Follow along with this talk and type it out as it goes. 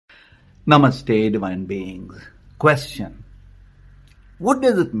Namaste, divine beings. Question: what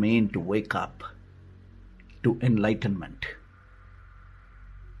does it mean to wake up to enlightenment?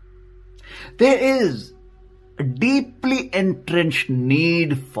 There is a deeply entrenched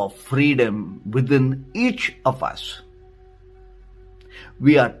need for freedom within each of us.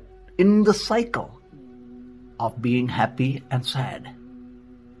 We are in the cycle of being happy and sad,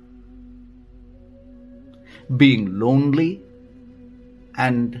 being lonely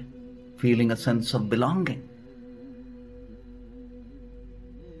and feeling a sense of belonging.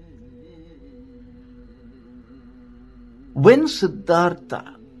 When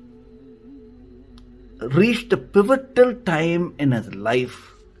Siddhartha reached a pivotal time in his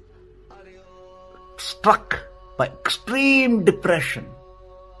life, struck by extreme depression,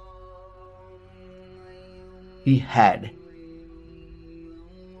 he had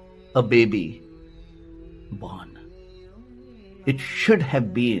a baby born. It should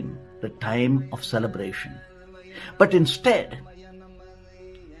have been the time of celebration, but instead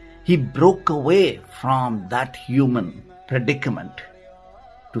he broke away from that human predicament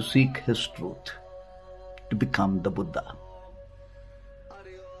to seek his truth, to become the Buddha.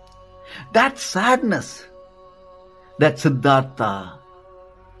 That sadness that Siddhartha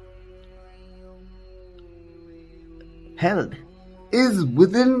held is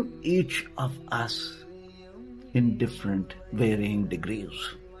within each of us in different varying degrees.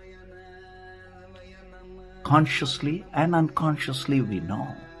 Consciously and unconsciously we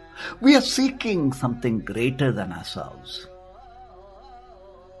know we are seeking something greater than ourselves.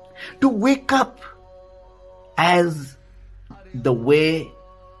 To wake up, as the way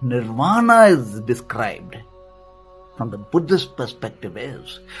nirvana is described from the Buddhist perspective,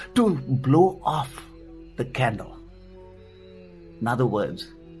 is to blow off the candle. In other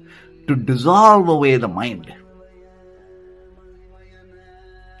words, to dissolve away the mind.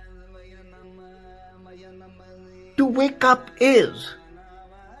 To wake up is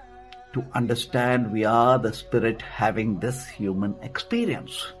to understand we are the spirit having this human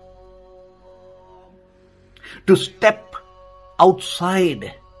experience. To step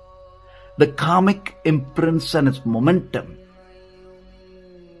outside the karmic imprints and its momentum,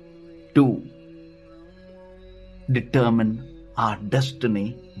 to determine our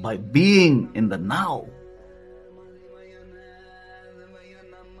destiny by being in the now.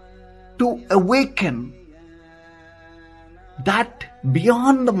 To awaken that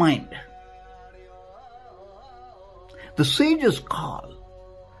beyond the mind. The sages call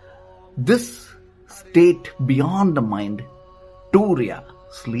this state beyond the mind Turiya,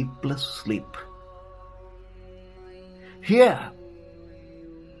 sleepless sleep. Here,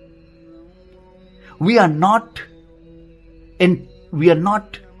 we are not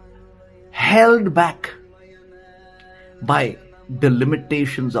held back by the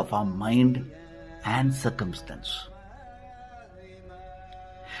limitations of our mind and circumstance.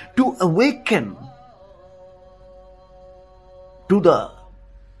 To awaken to the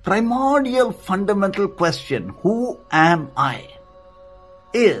primordial fundamental question, who am I,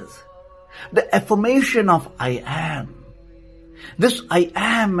 is the affirmation of I am. This I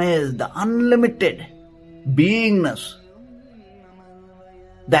am is the unlimited beingness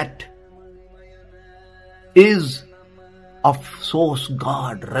that is of source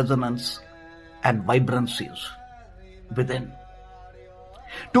God, resonance and vibrancies within.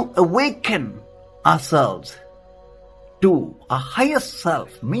 To awaken ourselves to a higher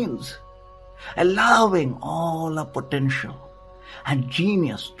self means allowing all our potential and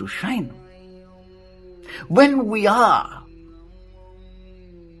genius to shine. When we are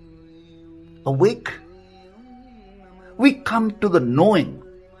awake, we come to the knowing.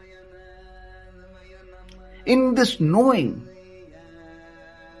 In this knowing,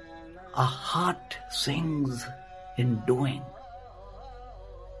 our heart sings in doing.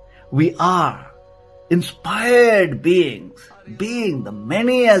 We are inspired beings, being the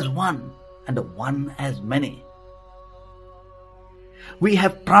many as one and the one as many. We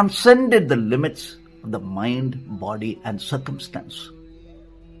have transcended the limits of the mind, body, and circumstance.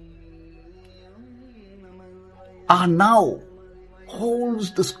 Our now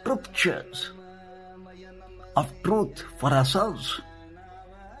holds the scriptures of truth for ourselves.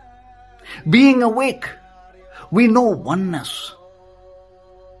 Being awake, we know oneness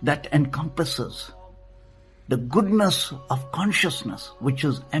that encompasses the goodness of consciousness, which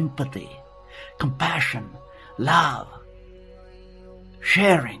is empathy, compassion, love,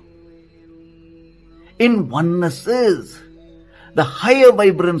 sharing. In oneness is the higher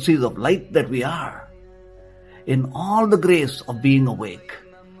vibrancies of light that we are, in all the grace of being awake.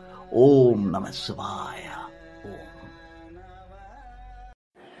 Om Namah Shivaya.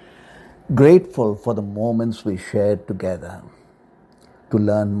 Grateful for the moments we shared together. To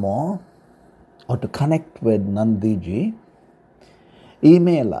learn more or to connect with Nandiji,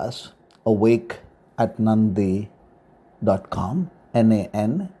 email us awake@nandhi.com,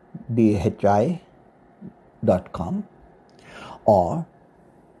 NANDHI.com, or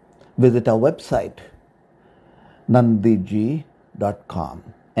visit our website nandhiji.com,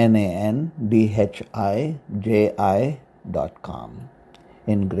 NANDHIJI.com.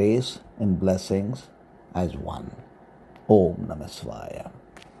 In grace and blessings as one. Om Namah Shivaya.